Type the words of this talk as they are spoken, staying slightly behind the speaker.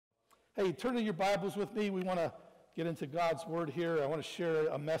Hey, turn to your Bibles with me. We want to get into God's Word here. I want to share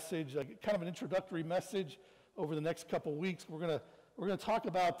a message, kind of an introductory message over the next couple weeks. We're going to talk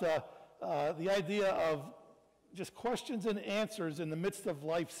about the idea of just questions and answers in the midst of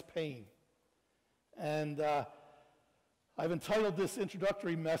life's pain. And I've entitled this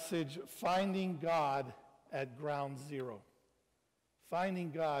introductory message, Finding God at Ground Zero.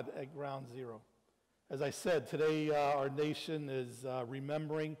 Finding God at Ground Zero. As I said, today our nation is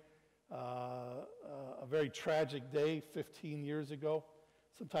remembering a very tragic day 15 years ago.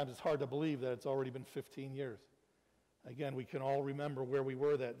 Sometimes it's hard to believe that it's already been 15 years. Again, we can all remember where we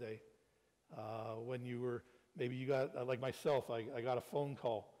were that day. When you were, maybe you got, like myself, I got a phone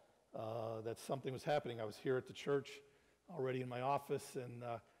call that something was happening. I was here at the church already in my office and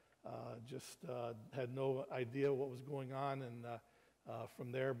just had no idea what was going on, and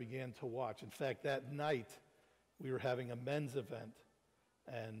from there began to watch. In fact, that night we were having a men's event.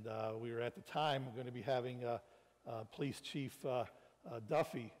 And we were at the time going to be having Police Chief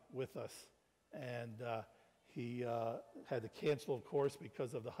Duffy with us. And he had to cancel, of course,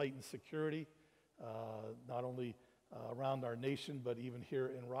 because of the heightened security, not only around our nation, but even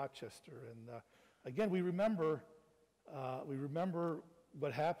here in Rochester. And again, we remember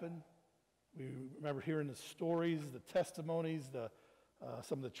what happened. We remember hearing the stories, the testimonies,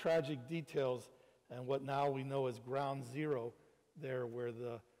 some of the tragic details, and what now we know as Ground Zero, there where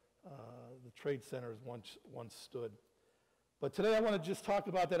the Trade Centers once stood. But today I want to just talk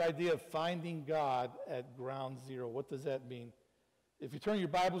about that idea of finding God at Ground Zero. What does that mean? If you turn your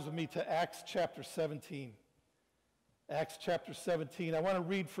Bibles with me to Acts chapter 17. Acts chapter 17. I want to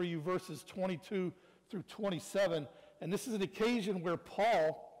read for you verses 22 through 27. And this is an occasion where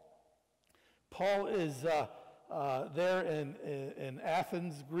Paul is there in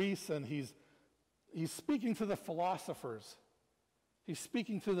Athens, Greece, and he's speaking to the philosophers. He's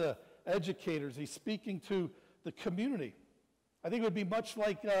speaking to the educators. He's speaking to the community. I think it would be much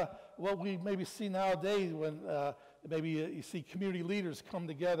like what we maybe see nowadays when maybe you see community leaders come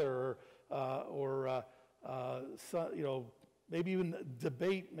together, or maybe even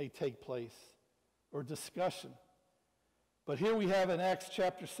debate may take place, or discussion. But here we have in Acts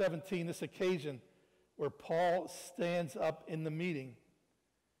chapter 17 this occasion where Paul stands up in the meeting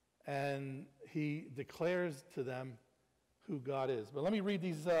and he declares to them who God is. But let me read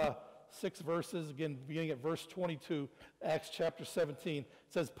these 6 verses, again, beginning at verse 22, Acts chapter 17. It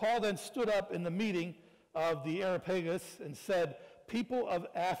says, Paul then stood up in the meeting of the Areopagus and said, "People of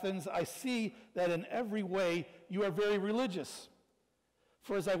Athens, I see that in every way you are very religious.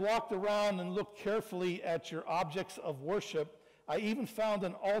 For as I walked around and looked carefully at your objects of worship, I even found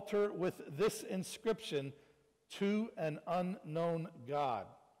an altar with this inscription, 'To an unknown God.'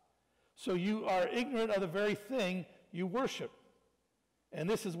 So you are ignorant of the very thing you worship. And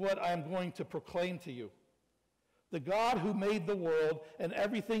this is what I am going to proclaim to you. The God who made the world and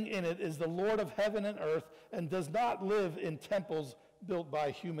everything in it is the Lord of heaven and earth and does not live in temples built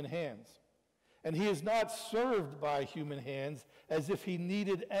by human hands. And he is not served by human hands as if he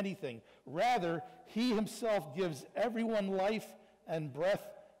needed anything. Rather, he himself gives everyone life and breath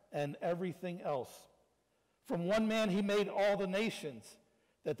and everything else. From one man he made all the nations,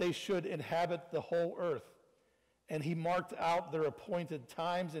 that they should inhabit the whole earth. And he marked out their appointed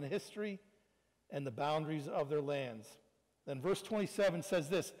times in history and the boundaries of their lands." Then verse 27 says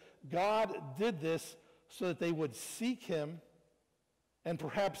this, "God did this so that they would seek him and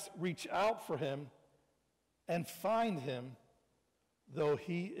perhaps reach out for him and find him, though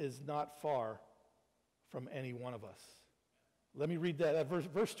he is not far from any one of us." Let me read that.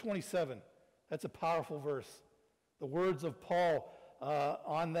 Verse 27. That's a powerful verse. The words of Paul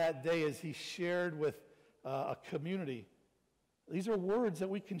on that day as he shared with a community. These are words that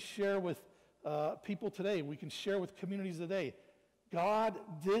we can share with people today. We can share with communities today.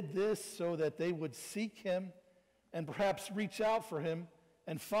 God did this so that they would seek him and perhaps reach out for him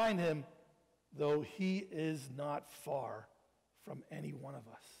and find him, though he is not far from any one of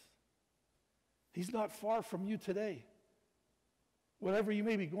us. He's not far from you today. Whatever you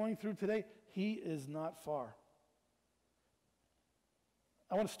may be going through today, he is not far.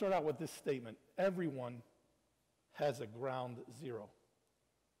 I want to start out with this statement. Everyone has a ground zero.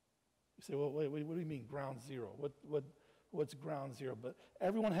 You say, well, wait, what do you mean ground zero? What's ground zero? But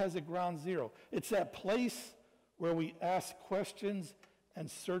everyone has a ground zero. It's that place where we ask questions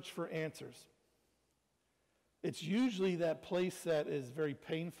and search for answers. It's usually that place that is very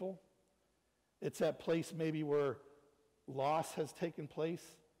painful. It's that place maybe where loss has taken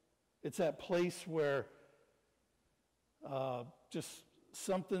place. It's that place where just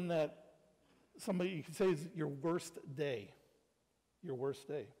something that somebody you could say is your worst day. Your worst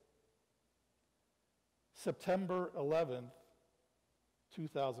day. September 11th,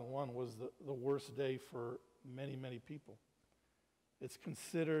 2001 was the worst day for many, many people. It's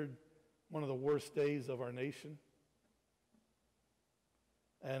considered one of the worst days of our nation.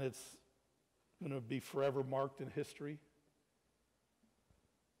 And it's going to be forever marked in history.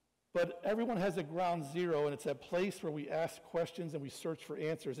 But everyone has a ground zero, and it's that place where we ask questions and we search for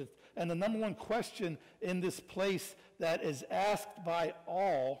answers. And the number one question in this place that is asked by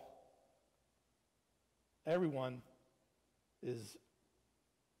everyone, is,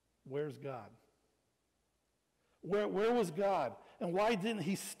 where's God? Where was God? And why didn't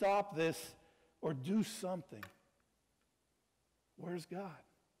he stop this or do something? Where's God?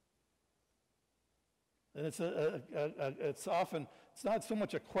 And it's often, it's not so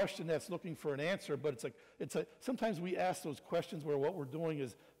much a question that's looking for an answer, but sometimes we ask those questions where what we're doing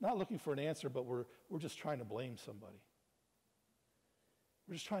is not looking for an answer, but we're just trying to blame somebody.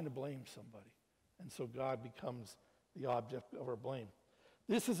 We're just trying to blame somebody. And so God becomes the object of our blame.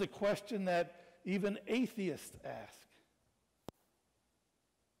 This is a question that even atheists ask.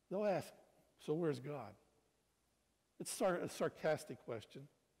 They'll ask, so where's God? It's a sarcastic question.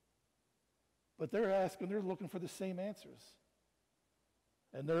 But they're looking for the same answers.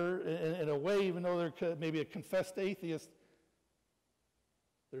 And they're, in a way, even though they're maybe a confessed atheist,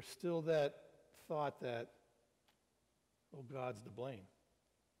 there's still that thought that, oh, God's to blame.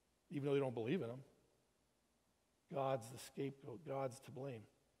 Even though they don't believe in him. God's the scapegoat. God's to blame.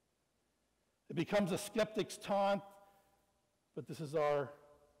 It becomes a skeptic's taunt, but this is our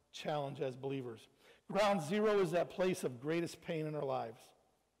challenge as believers. Ground zero is that place of greatest pain in our lives.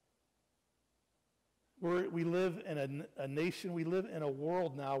 We live in a nation, we live in a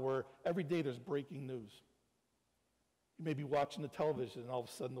world now where every day there's breaking news. You may be watching the television and all of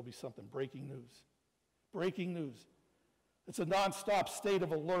a sudden there'll be something, breaking news. Breaking news. It's a nonstop state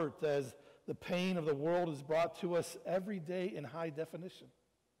of alert as the pain of the world is brought to us every day in high definition.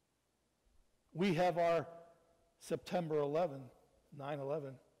 We have our September 11,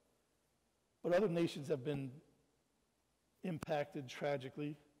 9/11, but other nations have been impacted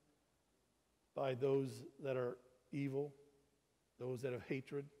tragically by those that are evil, those that have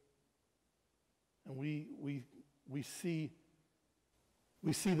hatred. And we see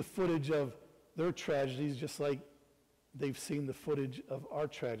the footage of their tragedies just like they've seen the footage of our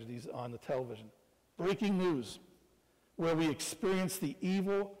tragedies on the television. Breaking news, where we experience the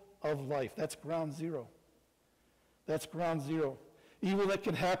evil of life. That's ground zero. That's ground zero. Evil that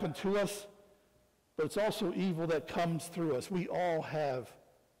can happen to us, but it's also evil that comes through us. We all have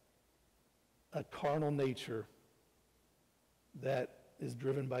a carnal nature that is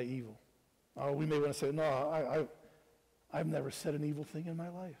driven by evil. We may want to say, no, I've never said an evil thing in my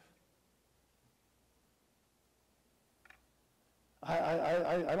life.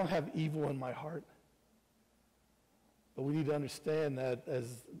 I don't have evil in my heart. But we need to understand that,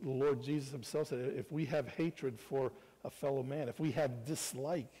 as the Lord Jesus himself said, if we have hatred for a fellow man, if we have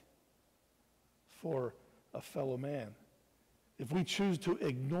dislike for a fellow man, if we choose to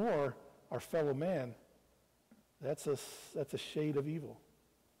ignore our fellow man, that's a shade of evil.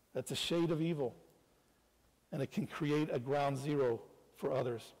 That's a shade of evil. And it can create a ground zero for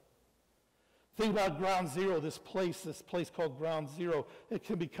others. Think about ground zero, this place called ground zero. It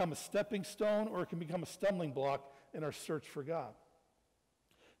can become a stepping stone or it can become a stumbling block in our search for God.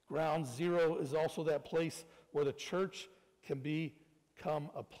 Ground zero is also that place where the church can become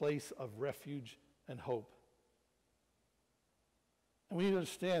a place of refuge and hope. And we need to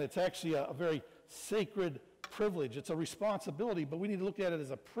understand it's actually a very sacred privilege. It's a responsibility, but we need to look at it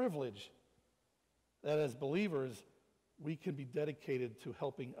as a privilege that as believers, we can be dedicated to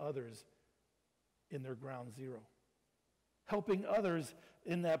helping others in their ground zero. Helping others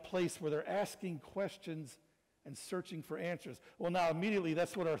in that place where they're asking questions and searching for answers. Well, now immediately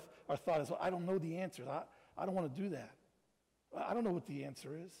that's what our thought is. Well, I don't know the answers. I don't want to do that. I don't know what the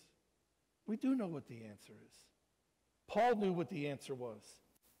answer is. We do know what the answer is. Paul knew what the answer was.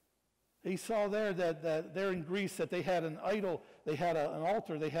 He saw there that there in Greece that they had an idol, they had an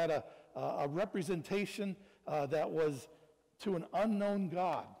altar, they had a representation that was to an unknown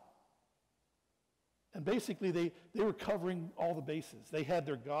God. And basically they were covering all the bases. They had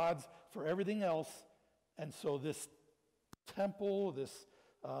their gods for everything else. And so this temple,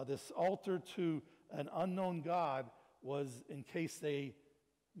 this altar to an unknown God was in case they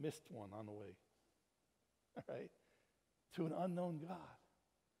missed one on the way. All right? To an unknown God.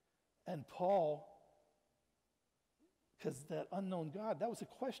 And Paul, because that unknown God, that was a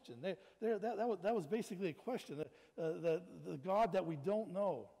question. That was basically a question. The God that we don't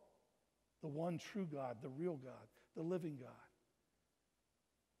know, the one true God, the real God, the living God.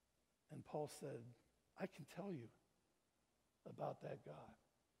 And Paul said, I can tell you about that God.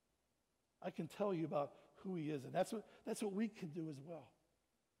 I can tell you about who he is, and that's what we can do as well.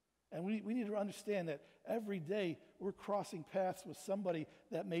 And we need to understand that every day we're crossing paths with somebody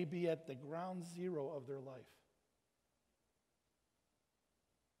that may be at the ground zero of their life.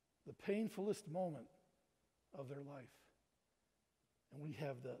 The painfulest moment of their life. And we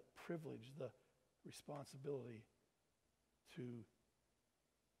have the privilege, the responsibility to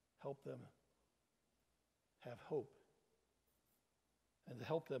help them have hope and to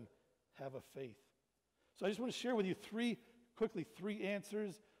help them have a faith. So I just want to share with you three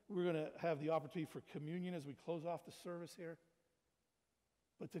answers. We're going to have the opportunity for communion as we close off the service here.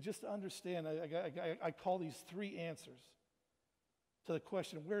 But to just understand, I call these three answers to the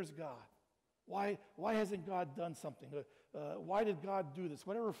question, where's God? Why hasn't God done something? Why did God do this?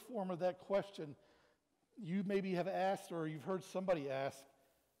 Whatever form of that question you maybe have asked or you've heard somebody ask,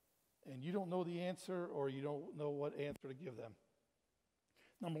 and you don't know the answer or you don't know what answer to give them.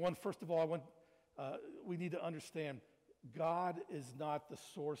 Number one, first of all, we need to understand God is not the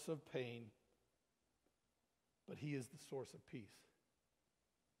source of pain, but he is the source of peace.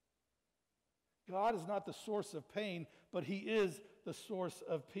 God is not the source of pain, but he is the source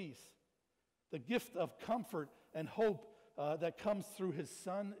of peace. The gift of comfort and hope that comes through his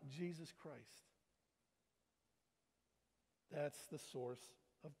Son, Jesus Christ. That's the source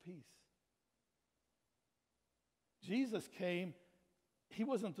of peace. Jesus came, he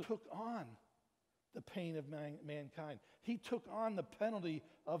took on the pain of mankind. He took on the penalty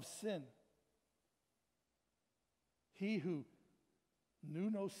of sin. He who knew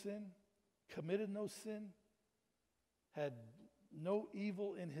no sin, committed no sin, had no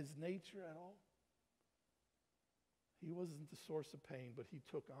evil in his nature at all. He wasn't the source of pain, but he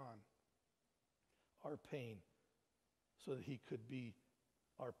took on our pain so that he could be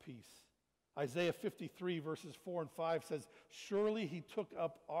our peace. Isaiah 53 verses 4 and 5 says, "Surely he took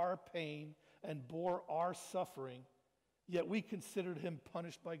up our pain and bore our suffering, yet we considered him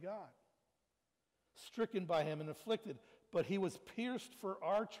punished by God, stricken by him and afflicted. But he was pierced for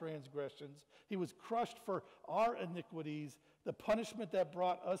our transgressions. He was crushed for our iniquities. The punishment that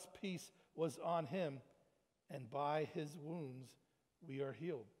brought us peace was on him, and by his wounds we are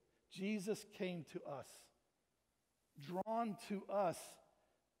healed." Jesus came to us, drawn to us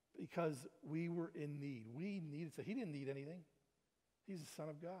because we were in need. We needed so he didn't need anything. He's the Son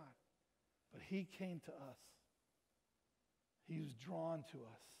of God. But he came to us. He was drawn to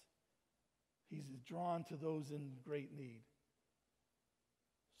us. He's drawn to those in great need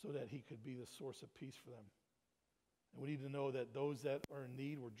so that he could be the source of peace for them. And we need to know that those that are in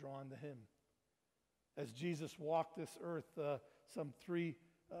need were drawn to him. As Jesus walked this earth some 30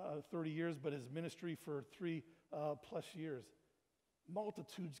 years, but his ministry for 3+ years,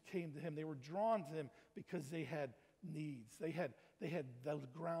 multitudes came to him. They were drawn to him because they had needs. They had those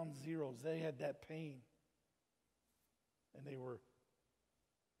ground zeros. They had that pain. And they were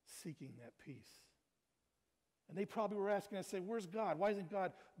seeking that peace. And they probably were asking us, say, where's God? Why isn't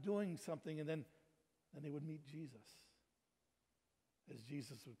God doing something? And then they would meet Jesus as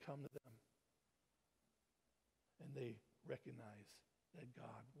Jesus would come to them. And they recognized that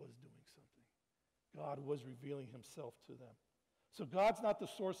God was doing something. God was revealing himself to them. So God's not the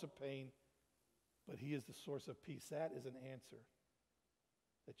source of pain, but he is the source of peace. That is an answer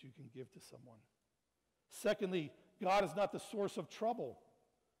that you can give to someone. Secondly, God is not the source of trouble,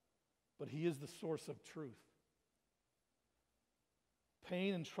 but he is the source of truth.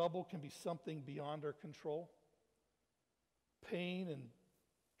 Pain and trouble can be something beyond our control. Pain and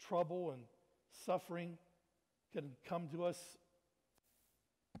trouble and suffering can come to us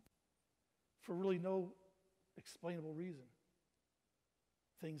for really no explainable reason.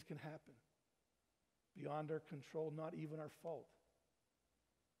 Things can happen beyond our control, not even our fault.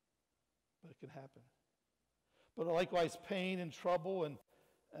 But it can happen. But likewise, pain and trouble and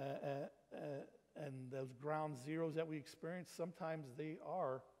those ground zeros that we experience, sometimes they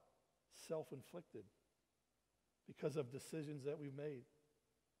are self-inflicted because of decisions that we've made,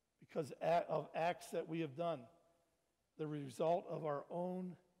 because of acts that we have done, the result of our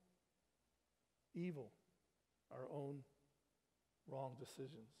own evil, our own wrong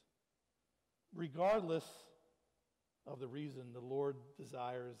decisions. Regardless of the reason, the Lord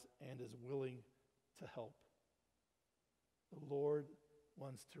desires and is willing to help. The Lord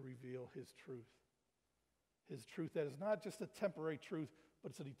wants to reveal his truth. His truth that is not just a temporary truth,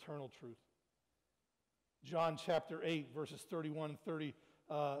 but it's an eternal truth. John chapter 8, verses 31 and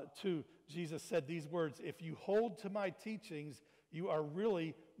 32, Jesus said these words, "If you hold to my teachings, you are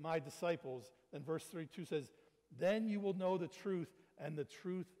really my disciples." Then verse 32 says, "Then you will know the truth, and the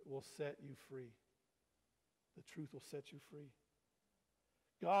truth will set you free." the truth will set you free.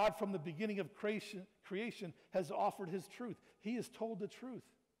 God, from the beginning of creation, has offered his truth. He has told the truth.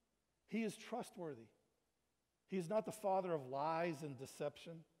 He is trustworthy. He is not the father of lies and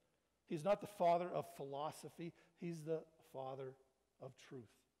deception. He's not the father of philosophy. He's the father of truth.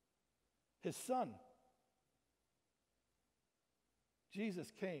 His son,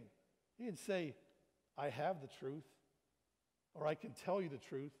 Jesus, came. He didn't say, I have the truth, or I can tell you the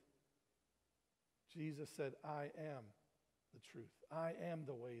truth. Jesus said, I am the truth. I am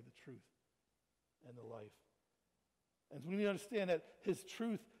the way, the truth, and the life. And we need to understand that his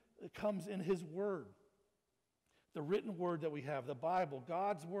truth comes in his word. The written word that we have, the Bible,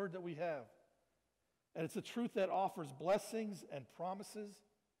 God's word that we have. And it's a truth that offers blessings and promises.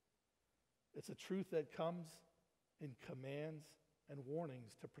 It's a truth that comes in commands and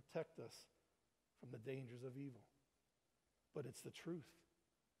warnings to protect us from the dangers of evil. But it's the truth.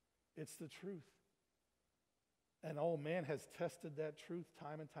 It's the truth. And man has tested that truth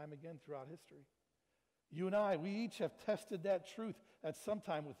time and time again throughout history. You and I, we each have tested that truth at some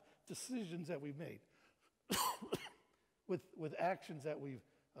time with decisions that we've made, with actions that we've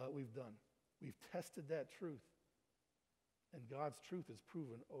done. We've tested that truth. And God's truth is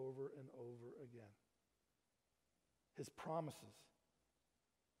proven over and over again. His promises,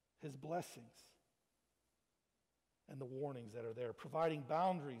 his blessings, and the warnings that are there, providing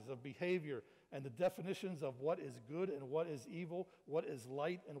boundaries of behavior and the definitions of what is good and what is evil, what is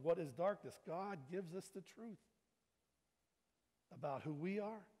light and what is darkness. God gives us the truth about who we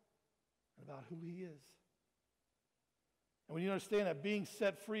are and about who he is. And when you understand that being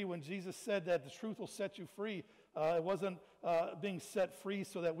set free, when Jesus said that the truth will set you free, it wasn't being set free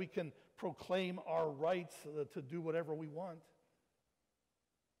so that we can proclaim our rights to do whatever we want,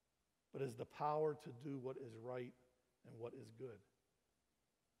 but as the power to do what is right and what is good.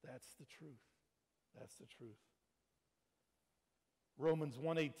 That's the truth. That's the truth. Romans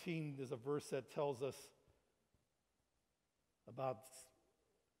 1:18 is a verse that tells us about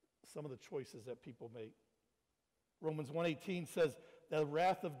some of the choices that people make. Romans 1:18 says, the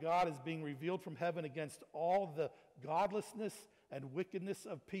wrath of God is being revealed from heaven against all the godlessness and wickedness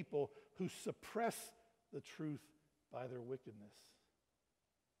of people who suppress the truth by their wickedness.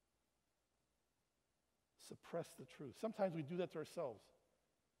 Suppress the truth. Sometimes we do that to ourselves.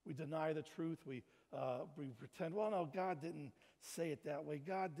 We deny the truth. We pretend, well, no, God didn't say it that way.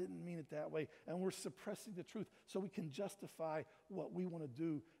 God didn't mean it that way. And we're suppressing the truth so we can justify what we want to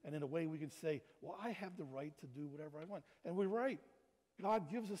do. And in a way we can say, well, I have the right to do whatever I want. And we're right.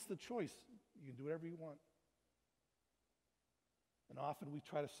 God gives us the choice. You can do whatever you want. And often we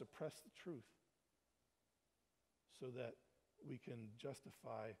try to suppress the truth so that we can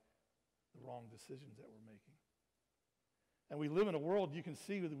justify the wrong decisions that we're making. And we live in a world, you can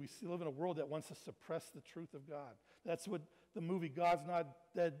see that we live in a world that wants to suppress the truth of God. That's what the movie God's Not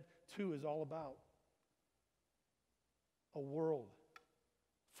Dead 2 is all about. A world,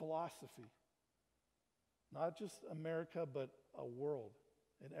 philosophy, not just America, but a world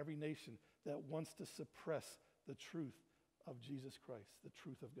in every nation that wants to suppress the truth of Jesus Christ, the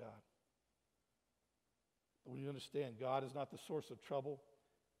truth of God. But when you understand, God is not the source of trouble.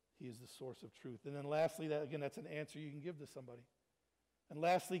 He is the source of truth. And then lastly, that's an answer you can give to somebody. And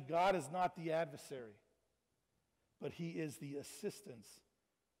lastly, God is not the adversary, but he is the assistance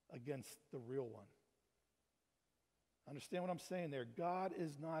against the real one. Understand what I'm saying there? God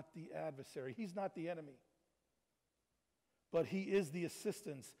is not the adversary. He's not the enemy. But he is the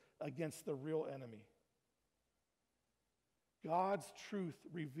assistance against the real enemy. God's truth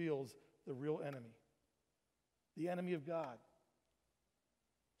reveals the real enemy. The enemy of God.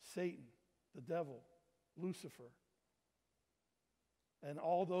 Satan, the devil, Lucifer, and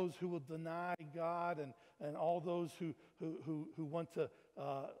all those who will deny God and all those who want to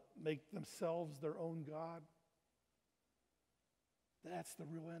make themselves their own God. That's the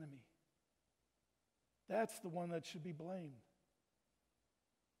real enemy. That's the one that should be blamed.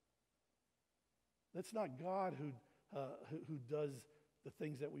 That's not God who does the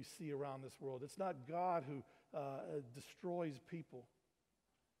things that we see around this world. It's not God who destroys people.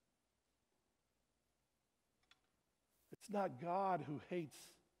 It's not God who hates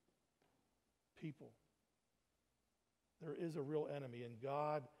people. There is a real enemy, and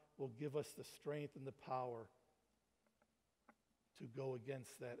God will give us the strength and the power to go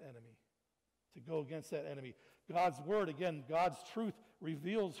against that enemy. To go against that enemy. God's word, again, God's truth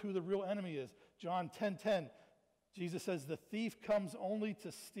reveals who the real enemy is. John 10:10, Jesus says, the thief comes only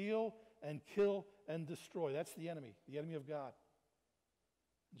to steal and kill and destroy. That's the enemy of God.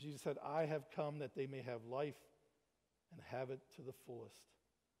 Jesus said, I have come that they may have life and have it to the fullest.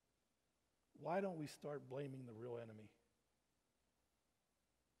 why don't we start blaming the real enemy?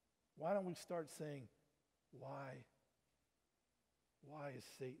 Why don't we start saying, why? Why is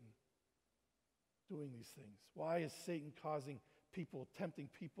Satan doing these things? Why is Satan causing people, tempting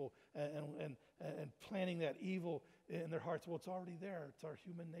people, and planting that evil in their hearts? Well, it's already there. It's our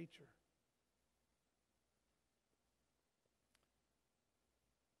human nature.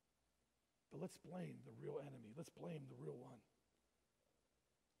 But let's blame the real enemy. Let's blame the real one.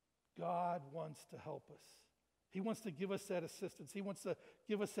 God wants to help us. He wants to give us that assistance. He wants to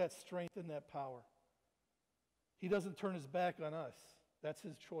give us that strength and that power. He doesn't turn his back on us. That's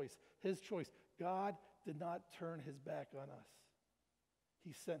his choice. His choice. God did not turn his back on us.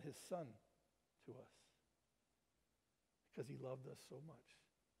 He sent his son to us because he loved us so much.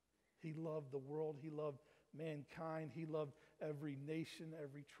 He loved the world. He loved mankind. He loved every nation,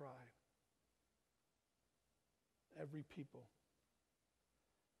 every tribe, every people.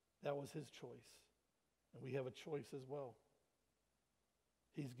 That was his choice. And we have a choice as well.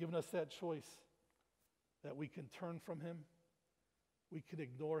 He's given us that choice that we can turn from him, we can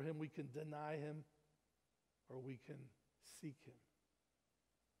ignore him, we can deny him, or we can seek him.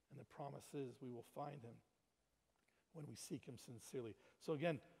 And the promise is we will find him when we seek him sincerely. So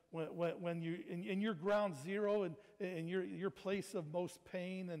again, when you in your ground zero and in your place of most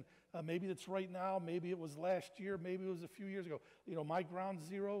pain, and maybe it's right now, maybe it was last year, maybe it was a few years ago. You know, my ground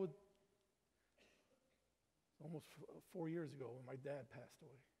zero, almost 4 years ago when my dad passed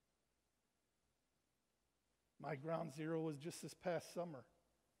away. My ground zero was just this past summer,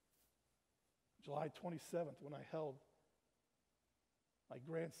 July 27th, when I held my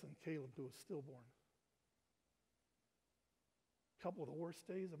grandson Caleb, who was stillborn. A couple of the worst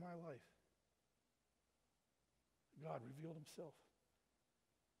days of my life. God revealed himself.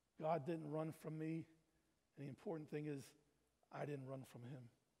 God didn't run from me, and the important thing is I didn't run from him.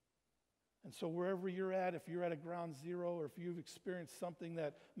 And so wherever you're at, if you're at a ground zero, or if you've experienced something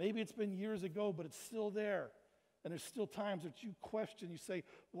that maybe it's been years ago, but it's still there, and there's still times that you question, you say,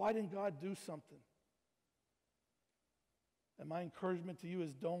 why didn't God do something? And my encouragement to you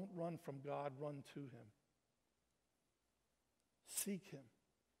is don't run from God, run to him. Seek him.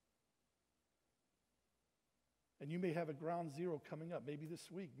 And you may have a ground zero coming up, maybe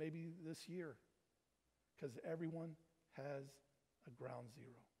this week, maybe this year, because everyone has a ground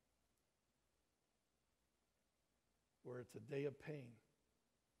zero, where it's a day of pain.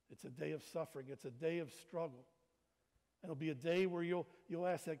 It's a day of suffering. It's a day of struggle. And it'll be a day where you'll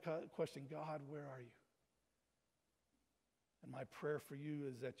ask that question, God, where are you? And my prayer for you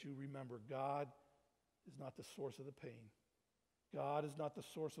is that you remember God is not the source of the pain. God is not the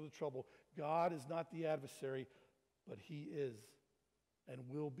source of the trouble. God is not the adversary, but he is and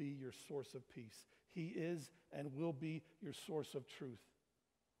will be your source of peace. He is and will be your source of truth.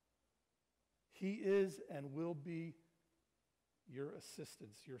 He is and will be your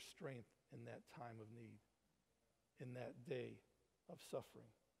assistance, your strength in that time of need, in that day of suffering.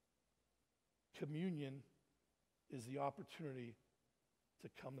 Communion is the opportunity to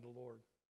come to the Lord.